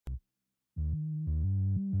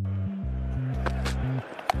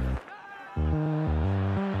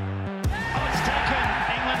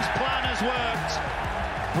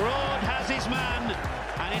Broad has his man,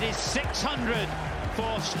 and it is 600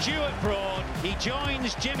 for Stuart Broad. He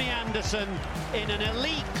joins Jimmy Anderson in an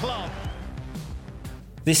elite club.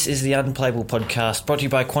 This is the Unplayable Podcast, brought to you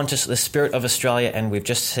by Qantas, the spirit of Australia, and we've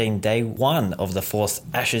just seen day one of the fourth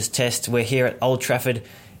Ashes Test. We're here at Old Trafford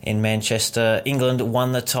in Manchester. England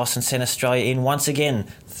won the toss and sent Australia in once again,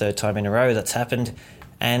 third time in a row that's happened.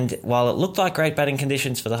 And while it looked like great batting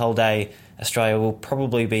conditions for the whole day, Australia will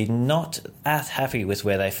probably be not as happy with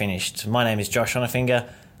where they finished. My name is Josh Honafinger.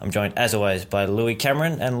 I'm joined, as always, by Louis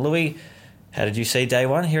Cameron. And Louis, how did you see day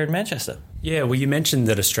one here in Manchester? Yeah, well, you mentioned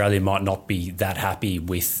that Australia might not be that happy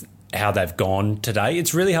with how they've gone today.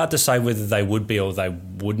 It's really hard to say whether they would be or they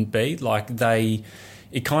wouldn't be.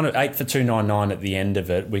 It kind of 8 for 299 at the end of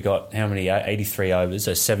it. We got how many? 83 overs,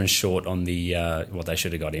 so 7 short on the they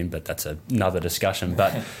should have got in, but that's another discussion.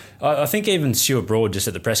 But I think even Stuart Broad, just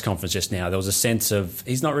at the press conference just now, there was a sense of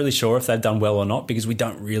he's not really sure if they've done well or not because we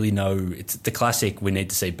don't really know. It's the classic. We need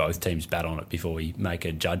to see both teams bat on it before we make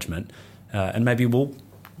a judgment, and maybe we'll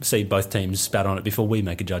see both teams bat on it before we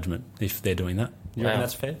make a judgment if they're doing that. You reckon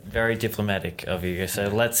that's fair? Very diplomatic of you. So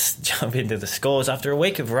let's jump into the scores. After a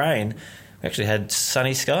week of rain, we actually had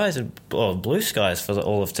sunny skies, or blue skies for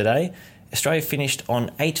all of today. Australia finished on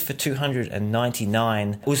 8 for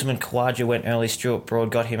 299. Usman Khawaja went early. Stuart Broad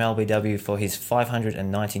got him LBW for his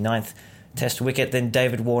 599th Test wicket. Then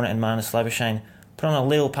David Warner and Marnus Labuschagne put on a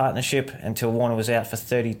little partnership until Warner was out for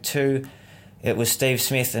 32. It was Steve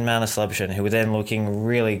Smith and Marnus Labuschagne who were then looking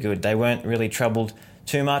really good. They weren't really troubled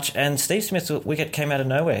too much, and Steve Smith's wicket came out of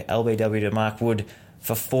nowhere. LBW to Mark Wood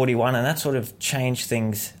for 41, and that sort of changed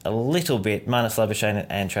things a little bit. Marnus Labuschagne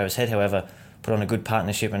and Travis Head, however, put on a good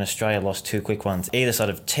partnership, and Australia lost 2 quick ones. Either side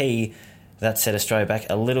of tee, that set Australia back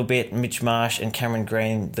a little bit. Mitch Marsh and Cameron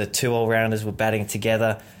Green, the 2 all-rounders, were batting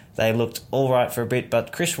together. They looked all right for a bit,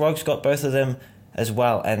 but Chris Woakes got both of them as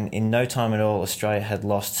well, and in no time at all, Australia had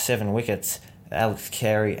lost 7 wickets. Alex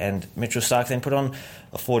Carey and Mitchell Starc then put on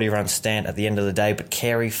a 40-run stand at the end of the day, but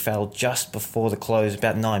Carey fell just before the close,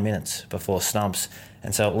 about 9 minutes before stumps.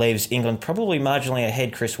 And so it leaves England probably marginally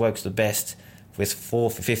ahead. Chris Woakes the best with 4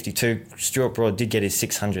 for 52. Stuart Broad did get his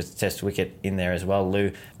 600th Test wicket in there as well.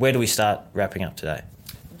 Lou, where do we start wrapping up today?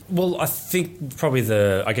 Well, I think probably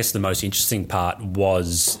the most interesting part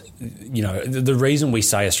was, the reason we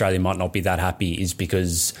say Australia might not be that happy is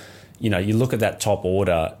because, you look at that top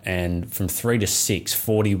order and from 3 to 6,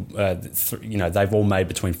 40, they've all made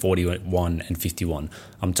between 41 and 51.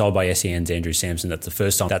 I'm told by SEN's Andrew Sampson that's the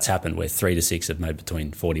first time that's happened where 3 to 6 have made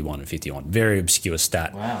between 41 and 51. Very obscure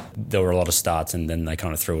stat. Wow. There were a lot of starts and then they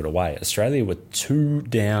kind of threw it away. Australia were 2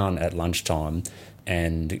 down at lunchtime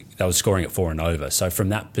and they were scoring at 4 and over. So from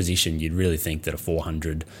that position, you'd really think that a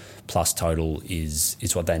 400 plus total is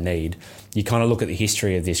what they need. You kind of look at the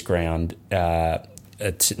history of this ground.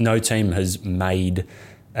 No team has made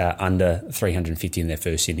under 350 in their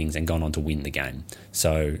first innings and gone on to win the game.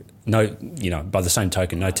 So, by the same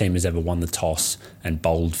token, no team has ever won the toss and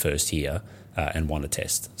bowled first here and won a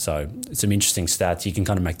test. So, some interesting stats. You can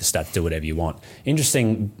kind of make the stats do whatever you want.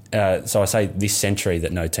 Interesting, so I say this century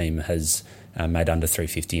that no team has made under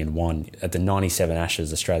 350 and won. At the 97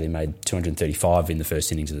 Ashes, Australia made 235 in the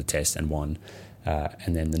first innings of the test and won.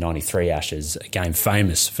 And then the 93 Ashes, a game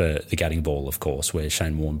famous for the gutting ball, of course, where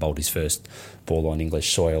Shane Warne bowled his first ball on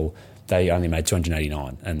English soil. They only made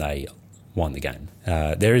 289 and they won the game.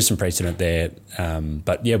 There is some precedent there,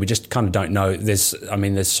 but yeah, we just kind of don't know.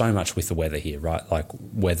 There's so much with the weather here, right? Like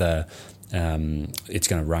whether it's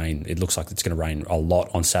going to rain. It looks like it's going to rain a lot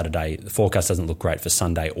on Saturday. The forecast doesn't look great for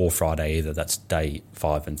Sunday or Friday either. That's day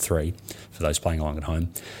 5 and 3 for those playing along at home.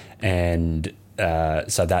 And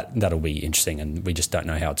so that'll be interesting, and we just don't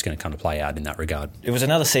know how it's going to kind of play out in that regard. It was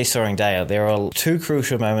another seesawing day. There are 2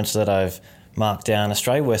 crucial moments that I've marked down.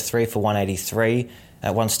 Australia were 3 for 183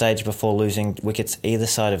 at one stage before losing wickets either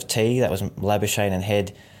side of tee. That was Labuschagne and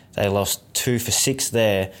Head. They lost 2 for 6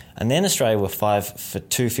 there. And then Australia were 5 for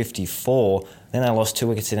 254. Then they lost 2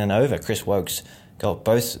 wickets in an over. Chris Woakes got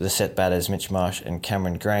both the set batters, Mitch Marsh and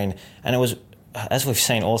Cameron Green. And it was, as we've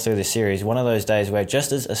seen all through this series, one of those days where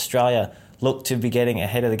just as Australia looked to be getting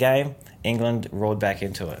ahead of the game, England roared back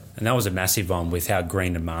into it. And that was a massive one with how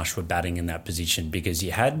Green and Marsh were batting in that position, because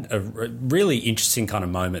you had a really interesting kind of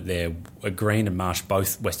moment there. Green and Marsh,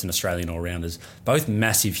 both Western Australian all-rounders, both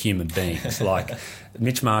massive human beings. Like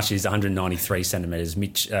Mitch Marsh is 193 centimetres.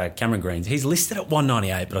 Cameron Green, he's listed at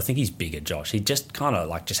 198, but I think he's bigger, Josh. He just kind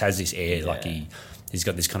of just has this air like He's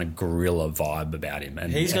got this kind of gorilla vibe about him.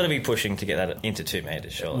 And he's got to be pushing to get that into 2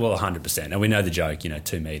 metres, surely. Well, 100%. And we know the joke,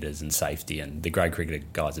 2 metres and safety, and the grade cricketer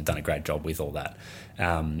guys have done a great job with all that.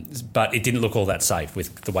 But it didn't look all that safe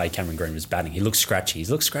with the way Cameron Green was batting. He looked scratchy. He's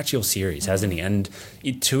looked scratchy all series, hasn't he? And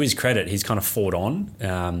to his credit, he's kind of fought on.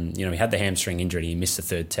 He had the hamstring injury. He missed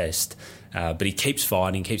the 3rd test. But he keeps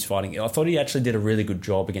fighting. I thought he actually did a really good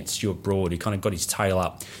job against Stuart Broad. He kind of got his tail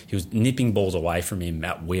up. He was nipping balls away from him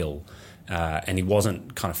at will. And he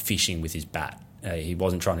wasn't kind of fishing with his bat. He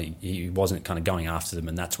wasn't kind of going after them,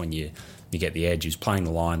 and that's when you get the edge. He was playing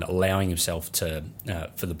the line, allowing himself to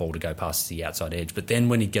for the ball to go past the outside edge. But then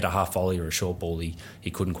when he'd get a half volley or a short ball, he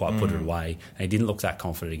couldn't quite put it away, and he didn't look that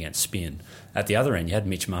confident against spin. At the other end, you had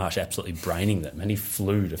Mitch Marsh absolutely braining them, and he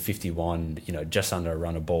flew to 51, just under a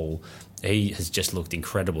run of ball. He has just looked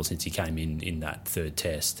incredible since he came in that 3rd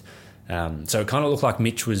test. So it kind of looked like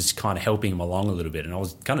Mitch was kind of helping him along a little bit, and I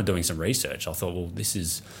was kind of doing some research. I thought, well, this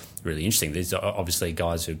is really interesting. These are obviously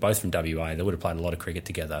guys who are both from WA. They would have played a lot of cricket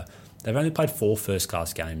together. They've only played 4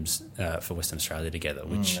 first-class games for Western Australia together,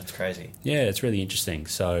 which that's crazy. Yeah, it's really interesting.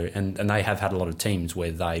 So, and they have had a lot of teams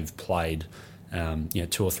where they've played, 2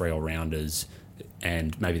 or 3 all-rounders,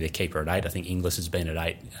 and maybe their keeper at 8. I think Inglis has been at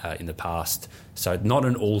 8 in the past. So not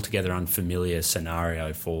an altogether unfamiliar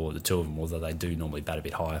scenario for the two of them, although they do normally bat a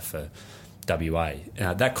bit higher for WA.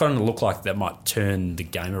 That kind of looked like that might turn the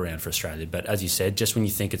game around for Australia. But as you said, just when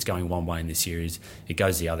you think it's going one way in this series, it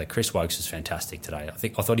goes the other. Chris Woakes was fantastic today.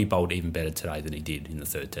 I thought he bowled even better today than he did in the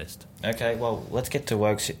 3rd test. Okay, well, let's get to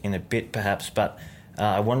Woakes in a bit perhaps, but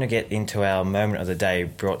I want to get into our moment of the day,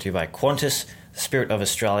 brought to you by Qantas, the Spirit of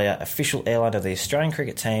Australia, official airline of the Australian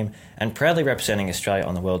cricket team, and proudly representing Australia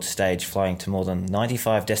on the world stage, flying to more than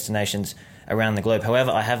 95 destinations around the globe.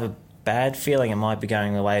 However, I have a bad feeling it might be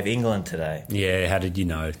going the way of England today. Yeah, how did you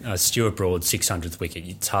know? Stuart Broad, 600th wicket.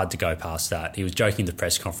 It's hard to go past that. He was joking at the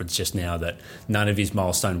press conference just now that none of his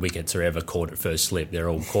milestone wickets are ever caught at first slip. They're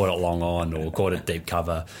all caught at long on or caught at deep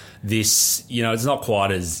cover. This, it's not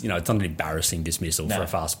quite as, it's not an embarrassing dismissal for a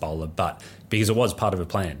fast bowler, but because it was part of a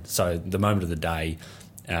plan. So the moment of the day,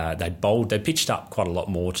 they pitched up quite a lot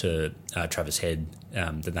more to Travis Head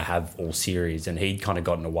than they have all series, and he'd kind of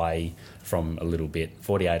gotten away from a little bit,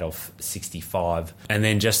 48 off 65. And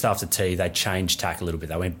then just after tea, they changed tack a little bit.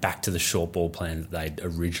 They went back to the short ball plan that they'd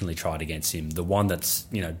originally tried against him, the one that's,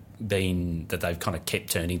 been that they've kind of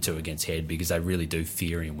kept turning to against Head, because they really do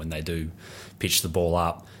fear him when they do pitch the ball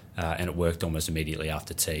up, and it worked almost immediately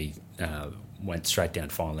after tea. Went straight down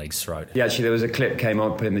fine leg's throat. Yeah, actually, there was a clip came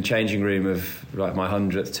up in the changing room of like my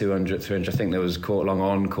 100th, 200th, 300th. I think there was caught long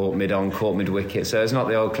on, caught mid on, caught mid wicket. So it's not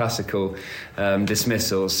the old classical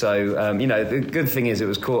dismissal. So the good thing is it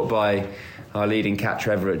was caught by our leading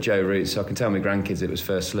catcher ever at Joe Root. So I can tell my grandkids it was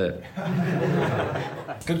first slip.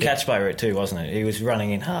 Good catch by Root too, wasn't it? He was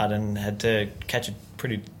running in hard and had to catch it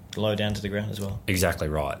pretty low down to the ground as well. Exactly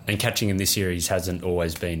right. And catching in this series hasn't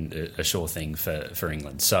always been a sure thing for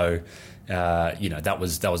England. So, that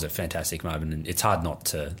was a fantastic moment, and it's hard not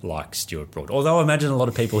to like Stuart Broad. Although I imagine a lot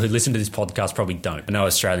of people who listen to this podcast probably don't. I know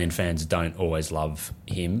Australian fans don't always love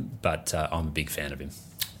him, but I'm a big fan of him.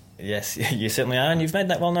 Yes, you certainly are, and you've made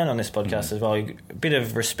that well known on this podcast as well. A bit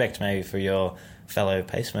of respect maybe for your fellow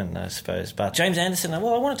paceman, I suppose. But James Anderson,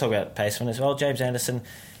 well, I want to talk about paceman as well. James Anderson,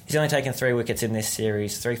 he's only taken 3 wickets in this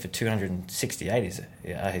series, 3 for 268 is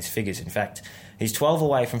his figures, in fact. He's 12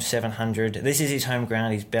 away from 700. This is his home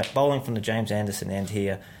ground. He's bowling from the James Anderson end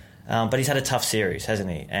here. But he's had a tough series, hasn't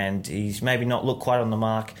he? And he's maybe not looked quite on the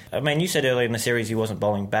mark. I mean, you said earlier in the series he wasn't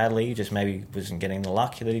bowling badly. He just maybe wasn't getting the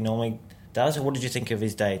luck that he normally does. What did you think of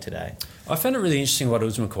his day today? I found it really interesting what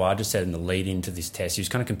Usman Khawaja said in the lead into this test. He was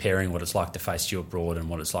kind of comparing what it's like to face Stuart Broad and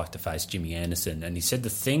what it's like to face Jimmy Anderson. And he said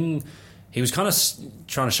he was kind of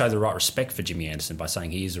trying to show the right respect for Jimmy Anderson by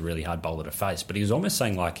saying he is a really hard bowler to face, but he was almost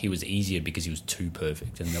saying like he was easier because he was too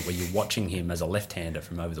perfect, and that when you're watching him as a left-hander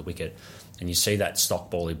from over the wicket and you see that stock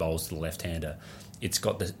ball he bowls to the left-hander, it's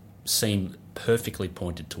got the seam perfectly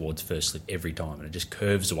pointed towards first slip every time, and it just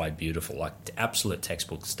curves away beautiful, like absolute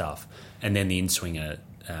textbook stuff. And then the in-swinger,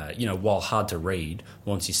 while hard to read,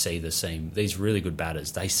 once you see the seam, these really good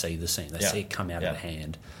batters, they see the seam, they see it come out of the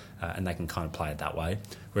hand. And they can kind of play it that way.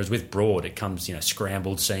 Whereas with Broad, it comes,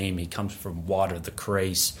 scrambled seam. He comes from wide of the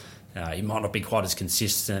crease. He might not be quite as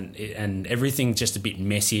consistent, and everything's just a bit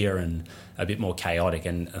messier and a bit more chaotic.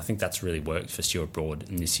 And I think that's really worked for Stuart Broad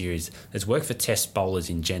in this series. It's worked for test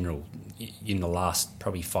bowlers in general in the last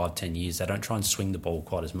probably 5-10 years. They don't try and swing the ball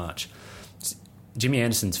quite as much. Jimmy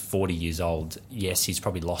Anderson's 40 years old. Yes, he's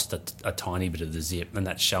probably lost a tiny bit of the zip, and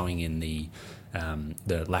that's showing in the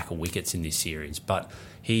lack of wickets in this series. But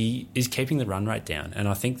he is keeping the run rate down, and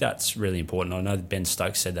I think that's really important. I know that Ben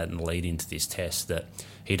Stokes said that in the lead into this test, that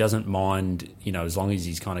he doesn't mind, as long as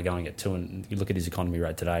he's kind of going at 2, and you look at his economy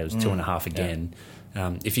rate today, it was 2.5 again.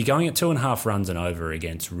 Yeah. If you're going at 2.5 runs and over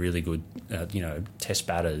against really good, test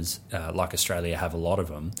batters, like Australia have a lot of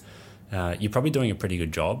them, you're probably doing a pretty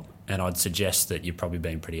good job, and I'd suggest that you're probably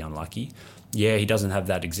being pretty unlucky. Yeah, he doesn't have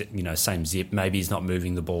that same zip. Maybe he's not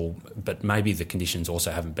moving the ball, but maybe the conditions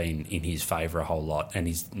also haven't been in his favour a whole lot, and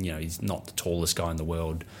he's not the tallest guy in the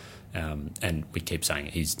world, and we keep saying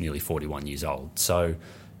it, he's nearly 41 years old. So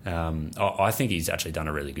I think he's actually done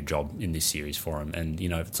a really good job in this series for him, and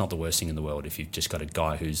it's not the worst thing in the world if you've just got a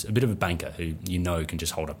guy who's a bit of a banker who can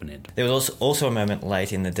just hold up an end. There was also a moment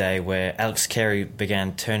late in the day where Alex Carey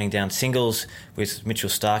began turning down singles with Mitchell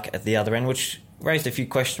Starc at the other end, which raised a few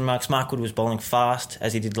question marks. Mark Wood was bowling fast,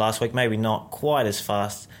 as he did last week, maybe not quite as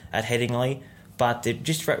fast at Headingley, but it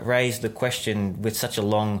just raised the question, with such a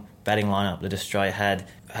long batting lineup that Australia had,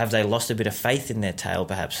 have they lost a bit of faith in their tail,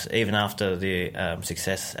 perhaps, even after the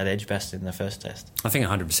success at Edgbaston in the first test? I think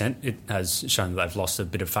 100% it has shown that they've lost a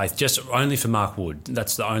bit of faith, just only for Mark Wood.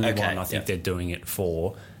 That's the only one I think they're doing it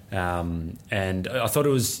for. And I thought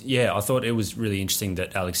it was really interesting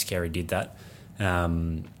that Alex Carey did that.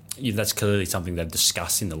 That's clearly something they've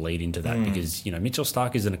discussed in the lead into that, because Mitchell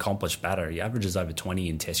Starc is an accomplished batter. He averages over 20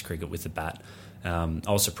 in Test cricket with the bat. I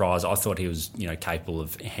was surprised. I thought he was capable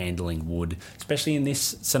of handling Wood, especially in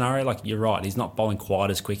this scenario. Like, you're right, he's not bowling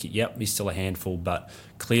quite as quick. Yep, he's still a handful, but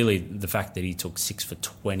clearly the fact that he took 6 for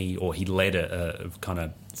 20, or he led a kind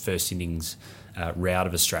of first innings rout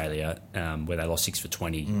of Australia where they lost 6 for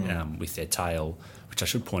 20 with their tail, which I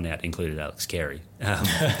should point out included Alex Carey,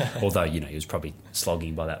 although he was probably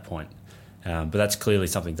slogging by that point. But that's clearly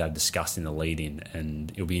something they've discussed in the lead-in,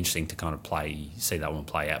 and it'll be interesting to kind of see that one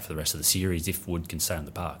play out for the rest of the series if Wood can stay on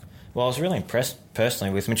the park. Well, I was really impressed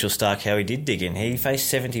personally with Mitchell Starc, how he did dig in. He faced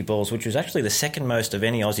 70 balls, which was actually the second most of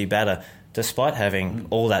any Aussie batter, despite having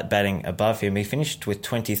all that batting above him. He finished with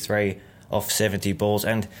 23 off 70 balls,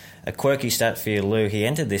 and a quirky stat for you, Lou, he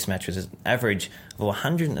entered this match with an average of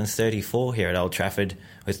 134 here at Old Trafford,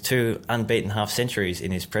 with 2 unbeaten half-centuries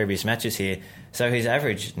in his previous matches here. So his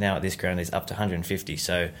average now at this ground is up to 150.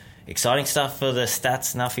 So exciting stuff for the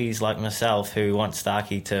stats nuffies like myself, who want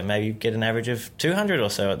Starkey to maybe get an average of 200 or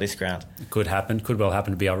so at this ground. Could happen. Could well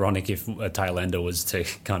happen. To be ironic if a tail ender was to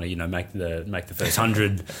kind of make the first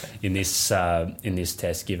 100 in this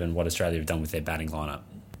test, given what Australia have done with their batting lineup.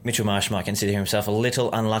 Mitchell Marsh might consider himself a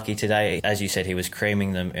little unlucky today. As you said, he was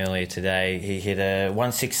creaming them earlier today. He hit a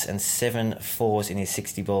 1-6 and 7 4s in his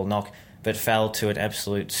 60-ball knock, but fell to an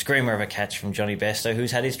absolute screamer of a catch from Johnny Bairstow,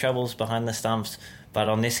 who's had his troubles behind the stumps. But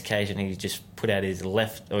on this occasion, he just put out his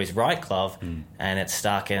right glove, and it's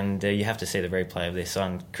stuck. And you have to see the replay of this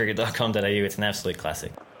on cricket.com.au. It's an absolute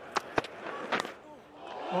classic.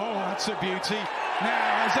 Oh, that's a beauty.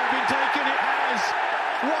 Now, has that been taken? It has.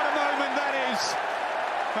 What a moment that is.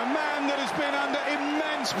 A man that has been under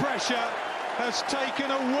immense pressure has taken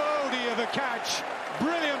a worldie of a catch.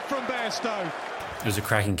 Brilliant from Bairstow. It was a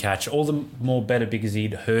cracking catch. All the more better because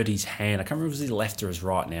he'd hurt his hand. I can't remember if it was his left or his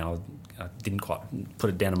right now. I didn't quite put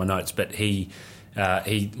it down in my notes, but he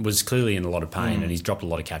was clearly in a lot of pain, and he's dropped a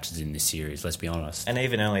lot of catches in this series, let's be honest. And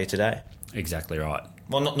even earlier today. Exactly right.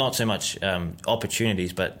 Well, not so much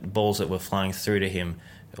opportunities, but balls that were flying through to him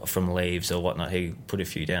from leaves or whatnot. He put a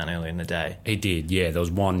few down earlier in the day. He did, yeah. There was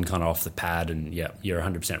one kind of off the pad, and yeah, you're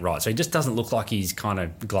 100% right. So he just doesn't look like he's kind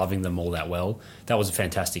of gloving them all that well. That was a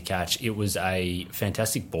fantastic catch. It was a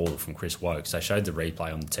fantastic ball from Chris Wokes. They showed the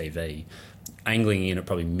replay on the TV, angling in at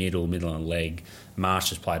probably middle and leg. Marsh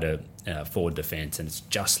has played a forward defence, and it's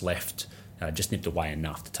just left, just nipped away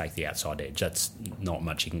enough to take the outside edge. That's not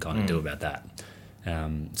much you can kind of do about that.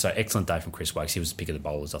 So excellent day from Chris Wokes. He was the pick of the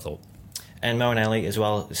bowlers, I thought. And Moeen Ali as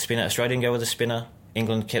well, the spinner. Australia didn't go with a spinner.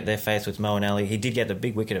 England kept their faith with Moeen Ali. He did get the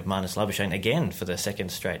big wicket of Marnus Labuschagne again for the second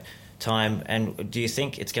straight time. And do you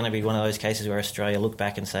think it's going to be one of those cases where Australia look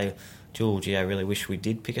back and say, gee, I really wish we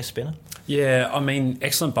did pick a spinner? Yeah, I mean,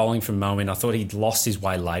 excellent bowling from Moeen. I thought he'd lost his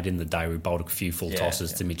way late in the day. We bowled a few full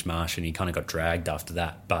tosses to Mitch Marsh, and he kind of got dragged after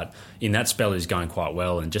that. But in that spell, he was going quite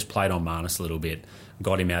well and just played on Marnus a little bit,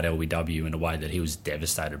 got him out LBW in a way that he was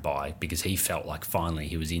devastated by, because he felt like finally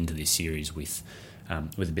he was into this series with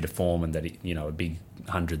with a bit of form and that a big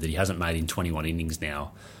 100 that he hasn't made in 21 innings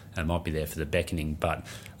now. Might be there for the beckoning. But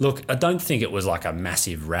look, I don't think it was like a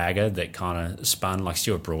massive ragger that kind of spun. Like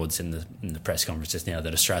Stuart Broad said in the press conference just now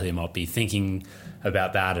that Australia might be thinking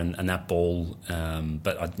about that and that ball.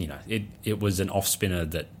 But it was an off spinner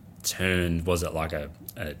that turned. Was it like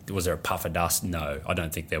was there a puff of dust? No, I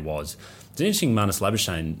don't think there was. It's interesting. Marnus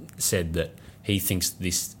Labuschagne said that he thinks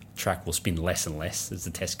this track will spin less and less as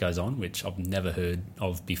the test goes on, which I've never heard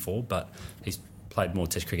of before. But he's played more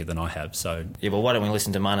test cricket than I have. So yeah, well, why don't we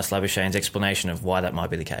listen to Marnus Labuschagne's explanation of why that might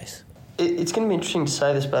be the case? It's going to be interesting to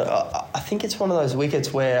say this, but I think it's one of those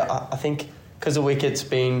wickets where I think because the wicket's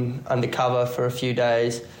been undercover for a few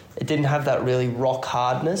days, it didn't have that really rock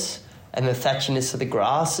hardness and the thatchiness of the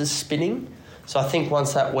grass is spinning. So I think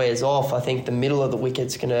once that wears off, I think the middle of the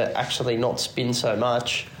wicket's going to actually not spin so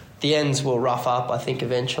much. The ends will rough up, I think,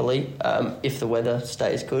 eventually, if the weather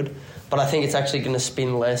stays good. But I think it's actually going to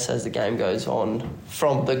spin less as the game goes on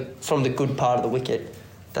from the good part of the wicket.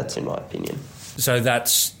 That's in my opinion. So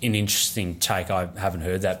that's an interesting take. I haven't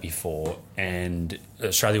heard that before. And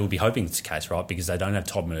Australia will be hoping it's the case, right? Because they don't have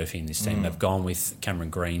Todd Murphy in this team. They've gone with Cameron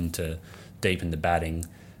Green to deepen the batting.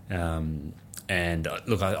 And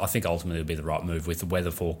look, I think ultimately it'll be the right move with the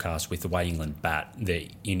weather forecast, with the way England bat. Their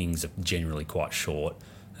innings are generally quite short.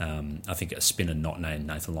 I think a spinner not named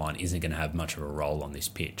Nathan Lyon isn't going to have much of a role on this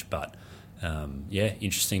pitch. But,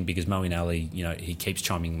 interesting because Moeen Ali, he keeps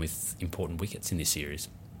chiming with important wickets in this series.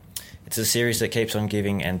 It's a series that keeps on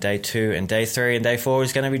giving, and day 2 and day 3 and day 4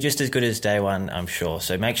 is going to be just as good as day 1, I'm sure.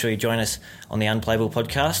 So make sure you join us on the Unplayable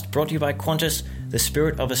podcast, brought to you by Qantas, the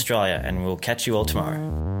spirit of Australia, and we'll catch you all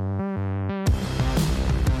tomorrow.